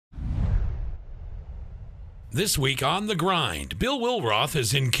This week on The Grind, Bill Wilroth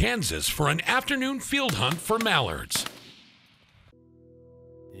is in Kansas for an afternoon field hunt for mallards.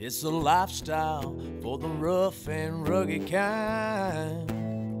 It's a lifestyle for the rough and rugged kind.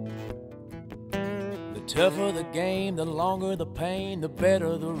 The tougher the game, the longer the pain, the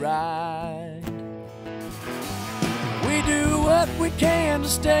better the ride. We do what we can to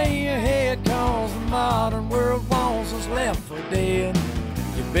stay ahead, cause the modern world wants us left for dead.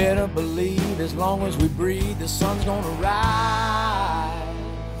 You better believe as long as we breathe, the sun's gonna rise.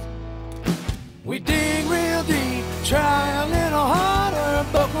 We dig real deep, try a little harder,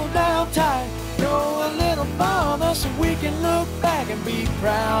 buckle down tight, go a little farther so we can look back and be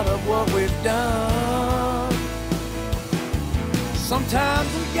proud of what we've done.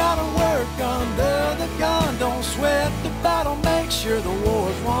 Sometimes we gotta work under the gun, don't sweat the battle, make sure the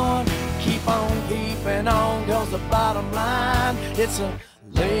war's won. Keep on keeping on, cause the bottom line, it's a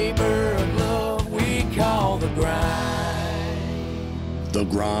labor of love we call the grind. The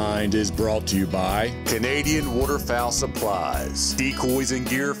Grind is brought to you by Canadian Waterfowl Supplies, decoys and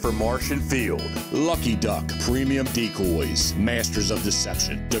gear for marsh and field, Lucky Duck, premium decoys, Masters of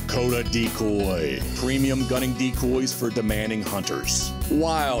Deception, Dakota Decoy, premium gunning decoys for demanding hunters,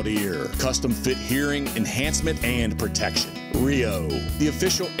 Wild Ear, custom fit hearing, enhancement, and protection, Rio, the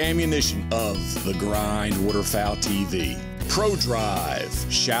official ammunition of The Grind Waterfowl TV, Pro Drive,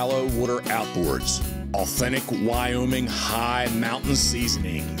 shallow water outboards, authentic Wyoming high mountain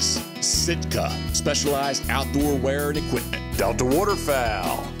seasonings, Sitka, specialized outdoor wear and equipment, Delta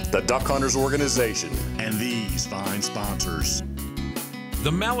Waterfowl, the Duck Hunters Organization, and these fine sponsors.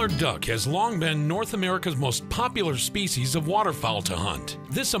 The mallard duck has long been North America's most popular species of waterfowl to hunt.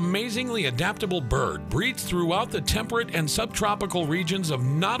 This amazingly adaptable bird breeds throughout the temperate and subtropical regions of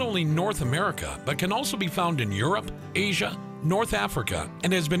not only North America, but can also be found in Europe, Asia, North Africa,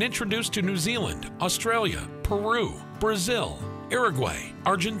 and has been introduced to New Zealand, Australia, Peru, Brazil, Uruguay,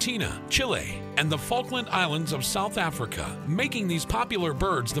 Argentina, Chile, and the Falkland Islands of South Africa, making these popular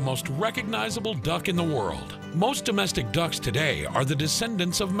birds the most recognizable duck in the world. Most domestic ducks today are the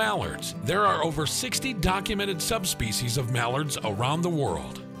descendants of mallards. There are over 60 documented subspecies of mallards around the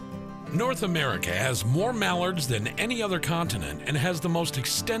world. North America has more mallards than any other continent and has the most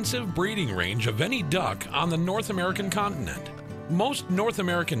extensive breeding range of any duck on the North American continent. Most North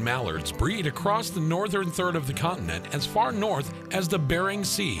American mallards breed across the northern third of the continent as far north as the Bering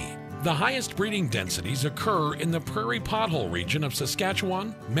Sea. The highest breeding densities occur in the prairie pothole region of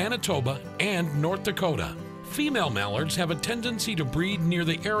Saskatchewan, Manitoba, and North Dakota. Female mallards have a tendency to breed near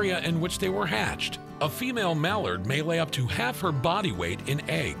the area in which they were hatched. A female mallard may lay up to half her body weight in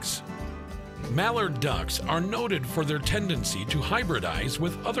eggs. Mallard ducks are noted for their tendency to hybridize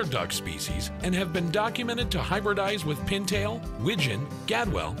with other duck species and have been documented to hybridize with pintail, widgeon,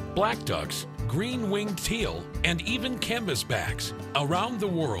 gadwall, black ducks, green-winged teal, and even canvasbacks. Around the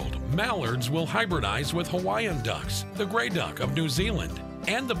world, mallards will hybridize with Hawaiian ducks, the gray duck of New Zealand,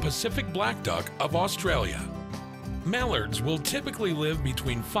 and the Pacific black duck of Australia. Mallards will typically live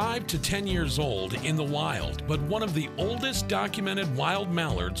between 5 to 10 years old in the wild, but one of the oldest documented wild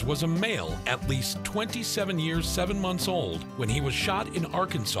mallards was a male at least 27 years 7 months old when he was shot in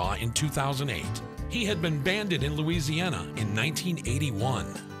Arkansas in 2008. He had been banded in Louisiana in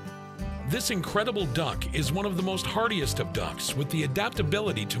 1981. This incredible duck is one of the most hardiest of ducks, with the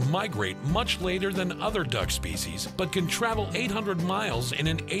adaptability to migrate much later than other duck species, but can travel 800 miles in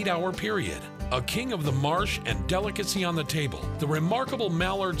an 8-hour period. A king of the marsh and delicacy on the table, the remarkable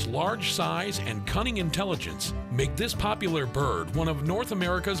mallard's large size and cunning intelligence make this popular bird one of North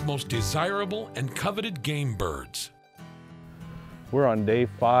America's most desirable and coveted game birds. We're on day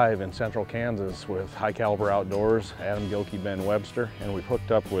 5 in central Kansas with High Caliber Outdoors, Adam Gilkey, Ben Webster, and we've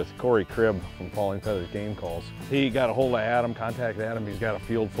hooked up with Corey Cribb from Falling Feathers Game Calls. He got a hold of Adam, contacted Adam. He's got a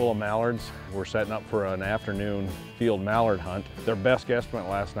field full of mallards. We're setting up for an afternoon field mallard hunt. Their best guesstimate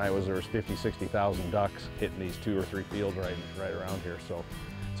last night was there was 50, 60,000 ducks hitting these 2 or 3 fields right around here. So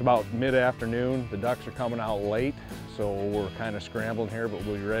it's about mid-afternoon. The ducks are coming out late, so we're kind of scrambling here, but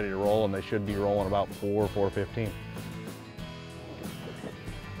we'll be ready to roll, and they should be rolling about 4:15.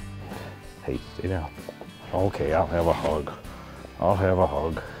 Hey, stay down. Okay, I'll have a hug. I'll have a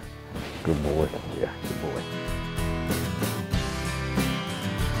hug. Good boy. Yeah, good boy.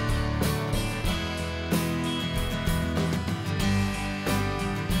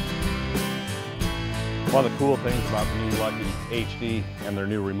 One of the cool things about the new Lucky HD and their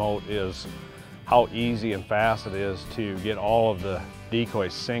new remote is how easy and fast it is to get all of the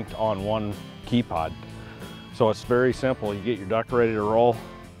decoys synced on one key pod. So it's very simple. You get your duck ready to roll.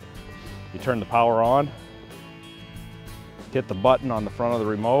 You turn the power on, hit the button on the front of the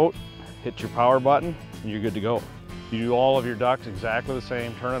remote, hit your power button, and you're good to go. You do all of your ducks exactly the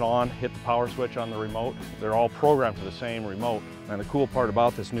same, turn it on, hit the power switch on the remote. They're all programmed to the same remote. And the cool part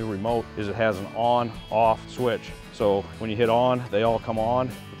about this new remote is it has an on-off switch. So when you hit on, they all come on.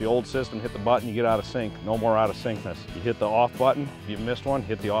 With the old system, hit the button, you get out of sync. No more out of syncness. You hit the off button, if you've missed one,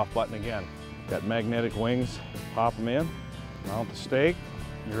 hit the off button again. Got magnetic wings, pop them in, mount the stake,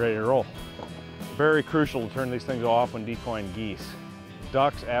 you're ready to roll. Very crucial to turn these things off when decoying geese.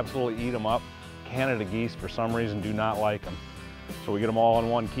 Ducks absolutely eat them up. Canada geese, for some reason, do not like them. So we get them all in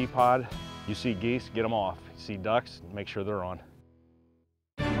one key pod. You see geese, get them off. You see ducks, make sure they're on.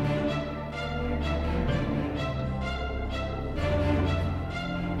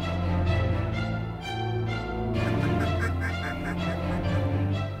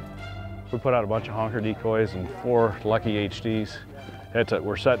 We put out a bunch of honker decoys and 4 lucky HDs.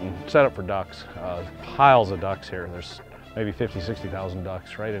 We're set up for ducks. Piles of ducks here. There's maybe 50, 60,000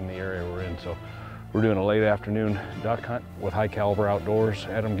 ducks right in the area we're in. So we're doing a late afternoon duck hunt with High Caliber Outdoors,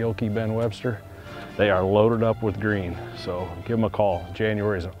 Adam Gilkey, Ben Webster. They are loaded up with green, so give them a call.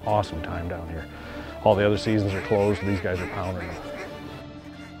 January is an awesome time down here. All the other seasons are closed, these guys are pounding them.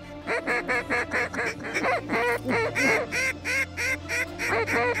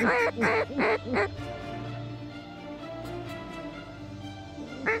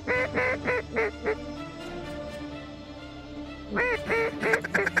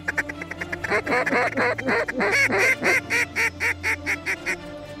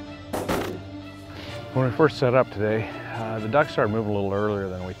 When we first set up today, the ducks started moving a little earlier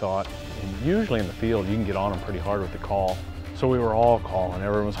than we thought. And usually in the field, you can get on them pretty hard with the call. So we were all calling,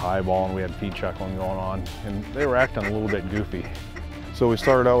 everyone was highballing, we had feed chuckling going on, and they were acting a little bit goofy. So we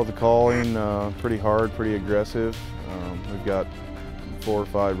started out with the calling pretty hard, pretty aggressive. We've got 4 or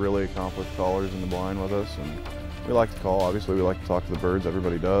 5 really accomplished callers in the blind with us, and we like to call. Obviously, we like to talk to the birds,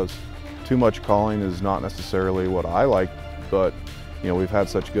 everybody does. Too much calling is not necessarily what I like, but you know, we've had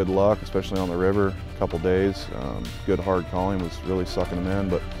such good luck, especially on the river, a couple days. Good hard calling was really sucking them in,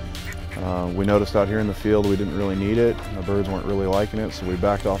 but we noticed out here in the field we didn't really need it. The birds weren't really liking it, so we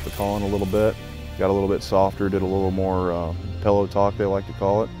backed off the calling a little bit, got a little bit softer, did a little more pillow talk, they like to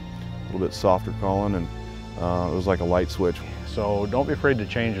call it, a little bit softer calling, and it was like a light switch. So don't be afraid to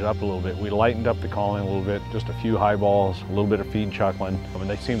change it up a little bit. We lightened up the calling a little bit, just a few high balls, a little bit of feed chuckling. I mean,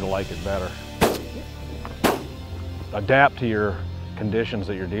 they seem to like it better. Adapt to your conditions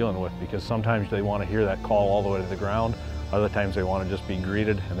that you're dealing with, because sometimes they want to hear that call all the way to the ground. Other times they want to just be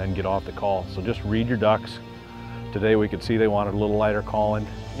greeted and then get off the call. So just read your ducks. Today we could see they wanted a little lighter calling,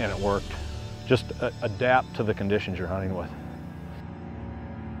 and it worked. Just adapt to the conditions you're hunting with.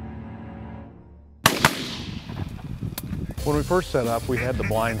 When we first set up, we had the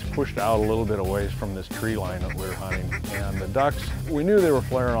blinds pushed out a little bit away from this tree line that we were hunting. And the ducks, we knew they were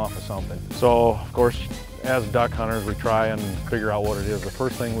flaring off of something. So, of course, as duck hunters, we try and figure out what it is. The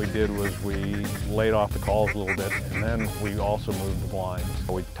first thing we did was we laid off the calls a little bit, and then we also moved the blinds.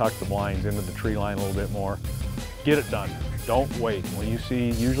 So we tucked the blinds into the tree line a little bit more. Get it done. Don't wait. When you see,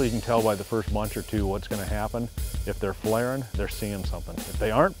 usually you can tell by the first bunch or two what's going to happen. If they're flaring, they're seeing something. If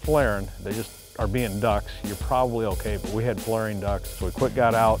they aren't flaring, they just are being ducks, you're probably okay. But we had flaring ducks, so we quick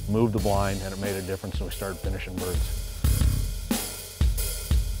got out, moved the blind, and it made a difference, and we started finishing birds.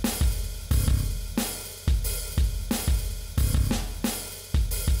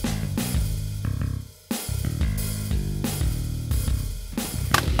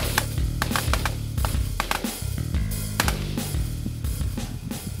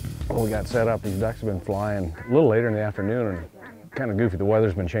 When we got set up, these ducks have been flying a little later in the afternoon, and kind of goofy. The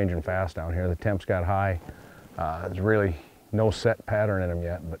weather's been changing fast down here. The temps got high. There's really no set pattern in them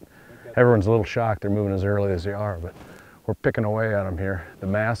yet, but everyone's a little shocked they're moving as early as they are, but we're picking away at them here. The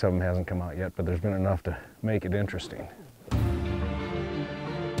mass of them hasn't come out yet, but there's been enough to make it interesting.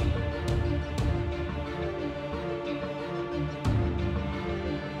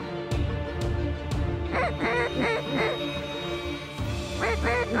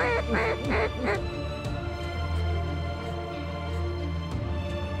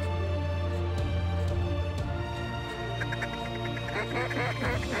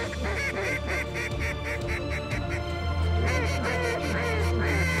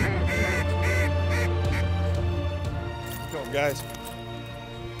 Go, guys.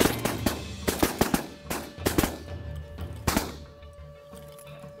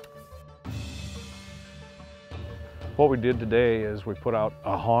 What we did today is we put out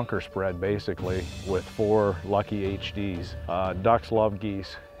a honker spread basically with 4 lucky HDs. Ducks love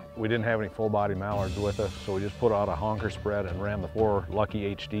geese, We didn't have any full body mallards with us, so we just put out a honker spread and ran the 4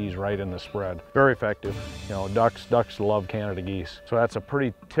 Lucky HDs right in the spread. Very effective. You know, ducks love Canada geese. So that's a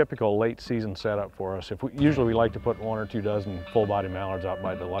pretty typical late season setup for us. Usually we like to put 1 or 2 dozen full body mallards out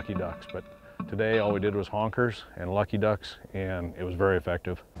by the lucky ducks, but today all we did was honkers and lucky ducks, and it was very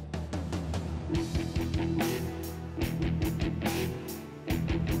effective.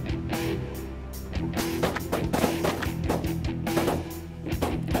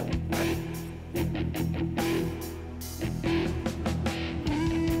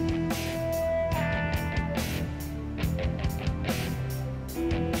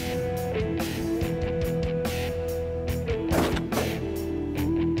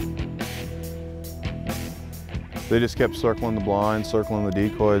 They just kept circling the blind, circling the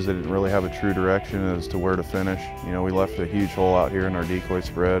decoys. They didn't really have a true direction as to where to finish. You know, we left a huge hole out here in our decoy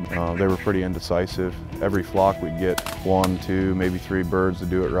spread. They were pretty indecisive. Every flock we'd get 1, 2, maybe 3 birds to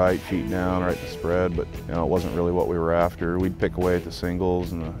do it right, feet down, right to spread, but you know, it wasn't really what we were after. We'd pick away at the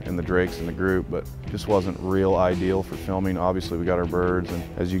singles and the drakes in the group, but just wasn't real ideal for filming. Obviously we got our birds, and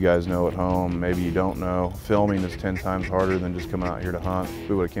as you guys know at home, maybe you don't know, filming is 10 times harder than just coming out here to hunt. If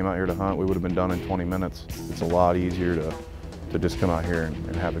we would have came out here to hunt, we would have been done in 20 minutes. It's a lot easier to just come out here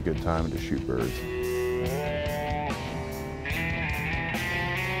and have a good time and to shoot birds.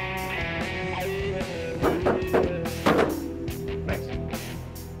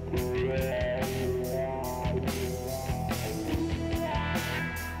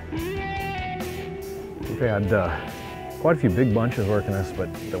 We've had quite a few big bunches working us,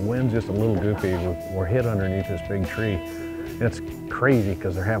 but the wind's just a little goofy. We're hid underneath this big tree. And it's crazy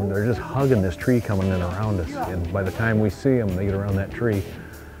because they're just hugging this tree coming in around us. And by the time we see them, they get around that tree,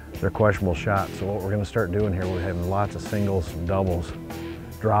 they're questionable shots. So what we're going to start doing here, we're having lots of singles and doubles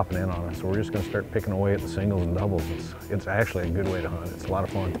dropping in on us. So we're just going to start picking away at the singles and doubles. It's actually a good way to hunt. It's a lot of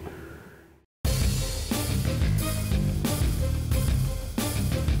fun.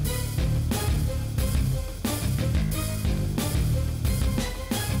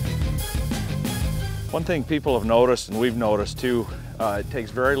 One thing people have noticed, and we've noticed too, it takes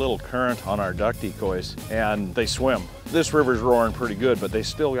very little current on our duck decoys, and they swim. This river's roaring pretty good, but they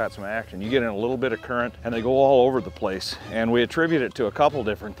still got some action. You get in a little bit of current, and they go all over the place, and we attribute it to a couple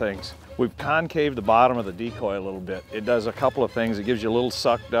different things. We've concaved the bottom of the decoy a little bit. It does a couple of things. It gives you a little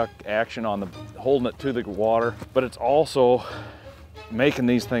suck duck action on holding it to the water, but it's also making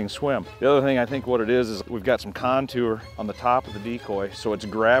these things swim. The other thing I think what it is we've got some contour on the top of the decoy, so it's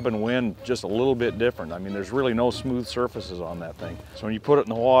grabbing wind just a little bit different. I mean, there's really no smooth surfaces on that thing. So when you put it in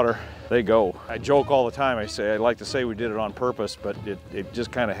the water, they go. I joke all the time. I like to say we did it on purpose, but it just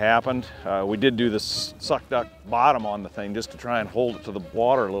kind of happened. We did do this suck duck bottom on the thing just to try and hold it to the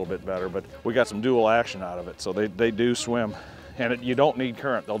water a little bit better, but we got some dual action out of it, so they do swim. And you don't need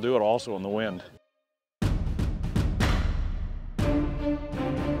current. They'll do it also in the wind.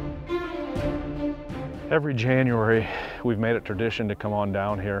 Every January, we've made it tradition to come on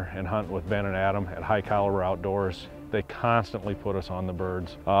down here and hunt with Ben and Adam at High Caliber Outdoors. They constantly put us on the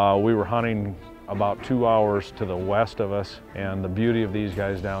birds. We were hunting about 2 hours to the west of us, and the beauty of these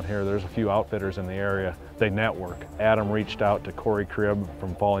guys down here, there's a few outfitters in the area. They network. Adam reached out to Corey Cribb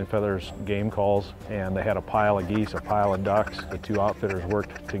from Falling Feathers Game Calls, and they had a pile of geese, a pile of ducks. The 2 outfitters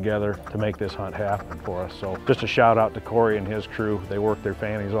worked together to make this hunt happen for us. So just a shout out to Corey and his crew. They worked their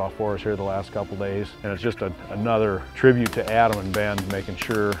fannies off for us here the last couple days, and it's just another tribute to Adam and Ben, making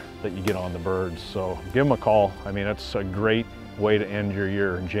sure that you get on the birds. So give them a call. I mean, it's a great way to end your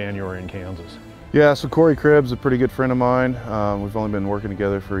year in January in Kansas. Yeah, so Corey Cribb's a pretty good friend of mine. We've only been working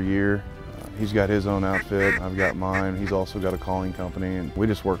together for a year. He's got his own outfit, I've got mine. He's also got a calling company, and we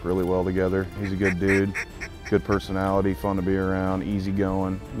just work really well together. He's a good dude, good personality, fun to be around,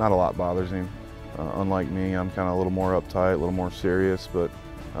 easygoing. Not a lot bothers him. Unlike me, I'm kind of a little more uptight, a little more serious, but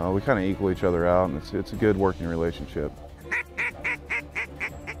we kind of equal each other out, and it's a good working relationship.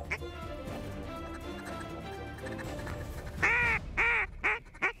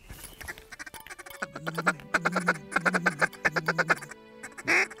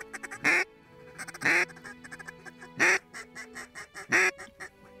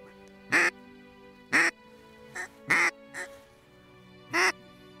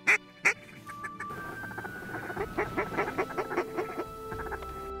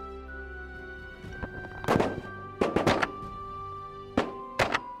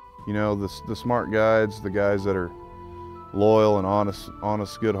 You know, the smart guides, the guys that are loyal and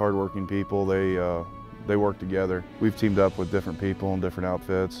honest, good, hardworking people, they work together. We've teamed up with different people and different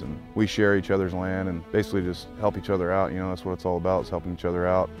outfits, and we share each other's land and basically just help each other out. You know, that's what it's all about, is helping each other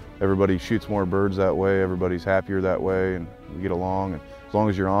out. Everybody shoots more birds that way, everybody's happier that way, and we get along. And as long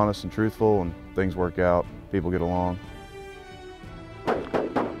as you're honest and truthful and things work out, people get along.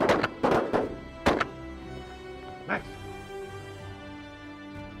 Nice.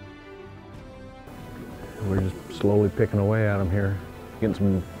 We're just slowly picking away at them here, getting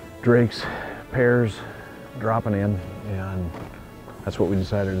some drakes, pairs dropping in, and that's what we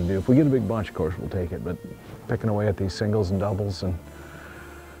decided to do. If we get a big bunch, of course, we'll take it, but picking away at these singles and doubles, and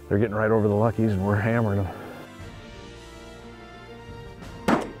they're getting right over the luckies, and we're hammering them.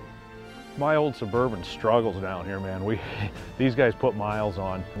 My old Suburban struggles down here, man. These guys put miles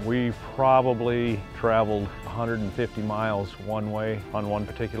on. We probably traveled 150 miles one way on one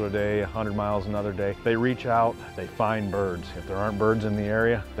particular day, 100 miles another day. They reach out, they find birds. If there aren't birds in the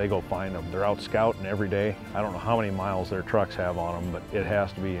area, they go find them. They're out scouting every day. I don't know how many miles their trucks have on them, but it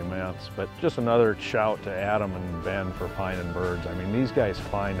has to be immense. But just another shout to Adam and Ben for finding birds. I mean, these guys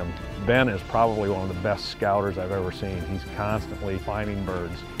find them. Ben is probably one of the best scouters I've ever seen. He's constantly finding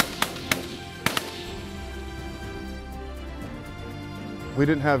birds. We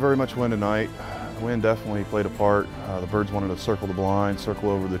didn't have very much wind tonight. The wind definitely played a part. The birds wanted to circle the blind, circle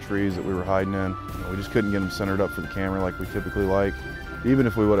over the trees that we were hiding in. We just couldn't get them centered up for the camera like we typically like. Even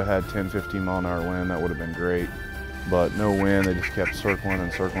if we would have had 10, 15 mile an hour wind, that would have been great. But no wind, they just kept circling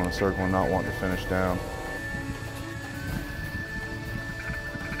and circling and circling, not wanting to finish down.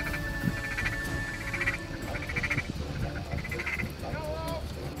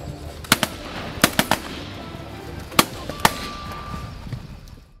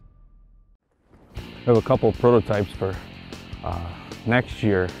 We have a couple of prototypes for next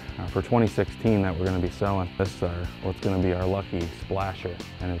year, for 2016, that we're going to be selling. This is what's going to be our lucky splasher,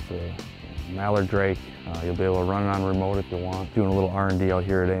 and it's a mallard drake. You'll be able to run it on remote if you want. Doing a little R&D out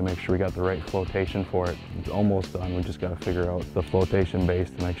here today, make sure we got the right flotation for it. It's almost done. We just got to figure out the flotation base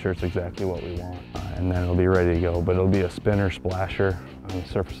to make sure it's exactly what we want, and then it'll be ready to go. But it'll be a spinner splasher on the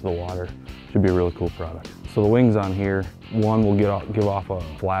surface of the water. Should be a really cool product. So the wings on here, one will give off a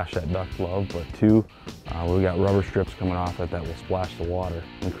flash that ducks love, but two, we got rubber strips coming off it that will splash the water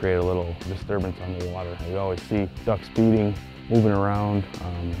and create a little disturbance on the water. We always see ducks feeding, moving around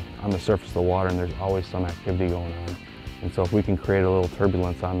on the surface of the water, and there's always some activity going on. And so if we can create a little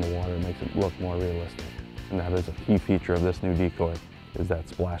turbulence on the water, it makes it look more realistic. And that is a key feature of this new decoy, is that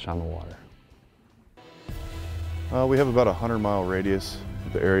splash on the water. We have about a 100-mile radius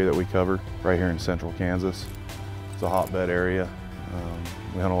of the area that we cover right here in central Kansas. It's a hotbed area.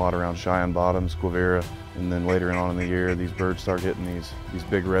 We hunt a lot around Cheyenne Bottoms, Quivira, and then later on in the year, these birds start hitting these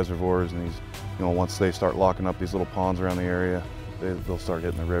big reservoirs, and once they start locking up these little ponds around the area, they'll start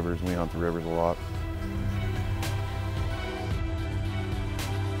hitting the rivers, and we hunt the rivers a lot.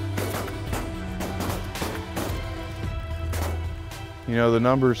 The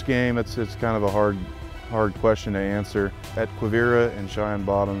numbers game, it's kind of a hard question to answer. At Quivira and Cheyenne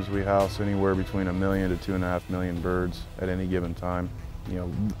Bottoms, we house anywhere between 1 million to 2.5 million birds at any given time.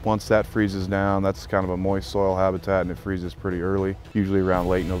 Once that freezes down, that's kind of a moist soil habitat, and it freezes pretty early. Usually around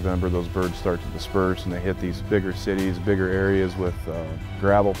late November, those birds start to disperse, and they hit these bigger cities, bigger areas with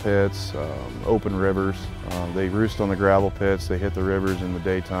gravel pits, open rivers. They roost on the gravel pits, they hit the rivers in the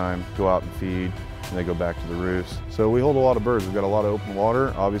daytime, go out and feed, and they go back to the roost. So we hold a lot of birds. We've got a lot of open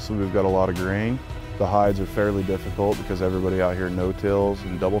water. Obviously, we've got a lot of grain. The hides are fairly difficult because everybody out here no-tills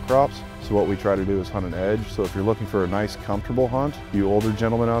and double crops. So what we try to do is hunt an edge. So if you're looking for a nice, comfortable hunt, you older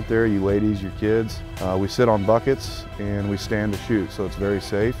gentlemen out there, you ladies, your kids, we sit on buckets and we stand to shoot. So it's very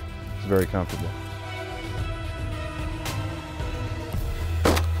safe, it's very comfortable.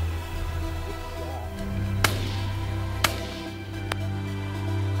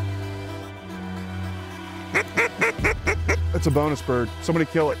 It's a bonus bird. Somebody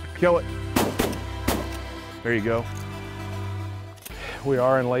kill it, kill it. There you go. We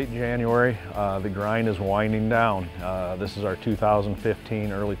are in late January. The grind is winding down. This is our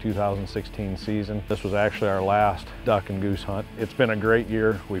 2015, early 2016 season. This was actually our last duck and goose hunt. It's been a great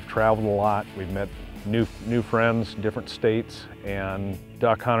year. We've traveled a lot. We've met new friends, different states, and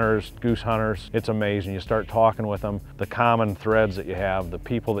duck hunters, goose hunters. It's amazing. You start talking with them, the common threads that you have, the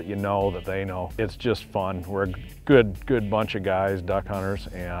people that you know that they know. It's just fun. We're a good bunch of guys, duck hunters,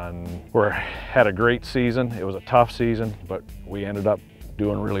 and had a great season. It was a tough season, but we ended up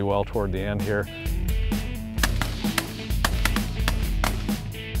doing really well toward the end here.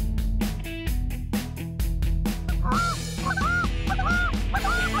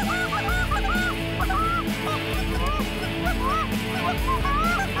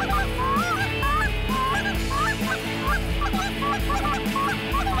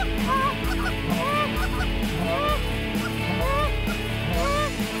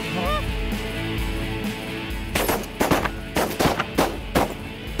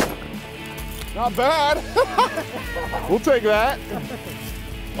 Not bad. We'll take that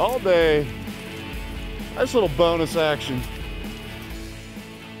all day. Nice little bonus action.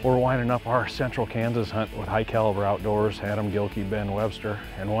 We're winding up our Central Kansas hunt with High Caliber Outdoors, Adam Gilkey, Ben Webster,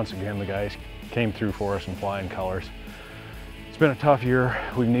 and once again the guys came through for us in flying colors. It's been a tough year.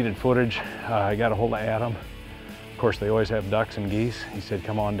 We've needed footage. I got a hold of Adam. Of course, they always have ducks and geese. He said,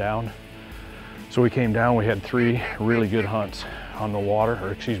 come on down. So we came down. We had 3 really good hunts on the water,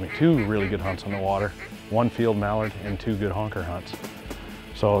 or excuse me, 2 really good hunts on the water, 1 field mallard and 2 good honker hunts.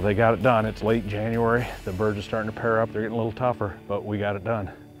 So they got it done. It's late January. The birds are starting to pair up. They're getting a little tougher, but we got it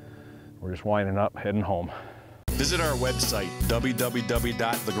done. We're just winding up, heading home. Visit our website,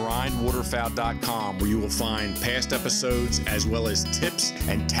 www.thegrindwaterfowl.com, where you will find past episodes as well as tips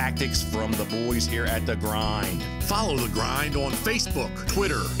and tactics from the boys here at The Grind. Follow The Grind on Facebook,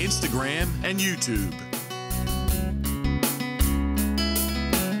 Twitter, Instagram, and YouTube.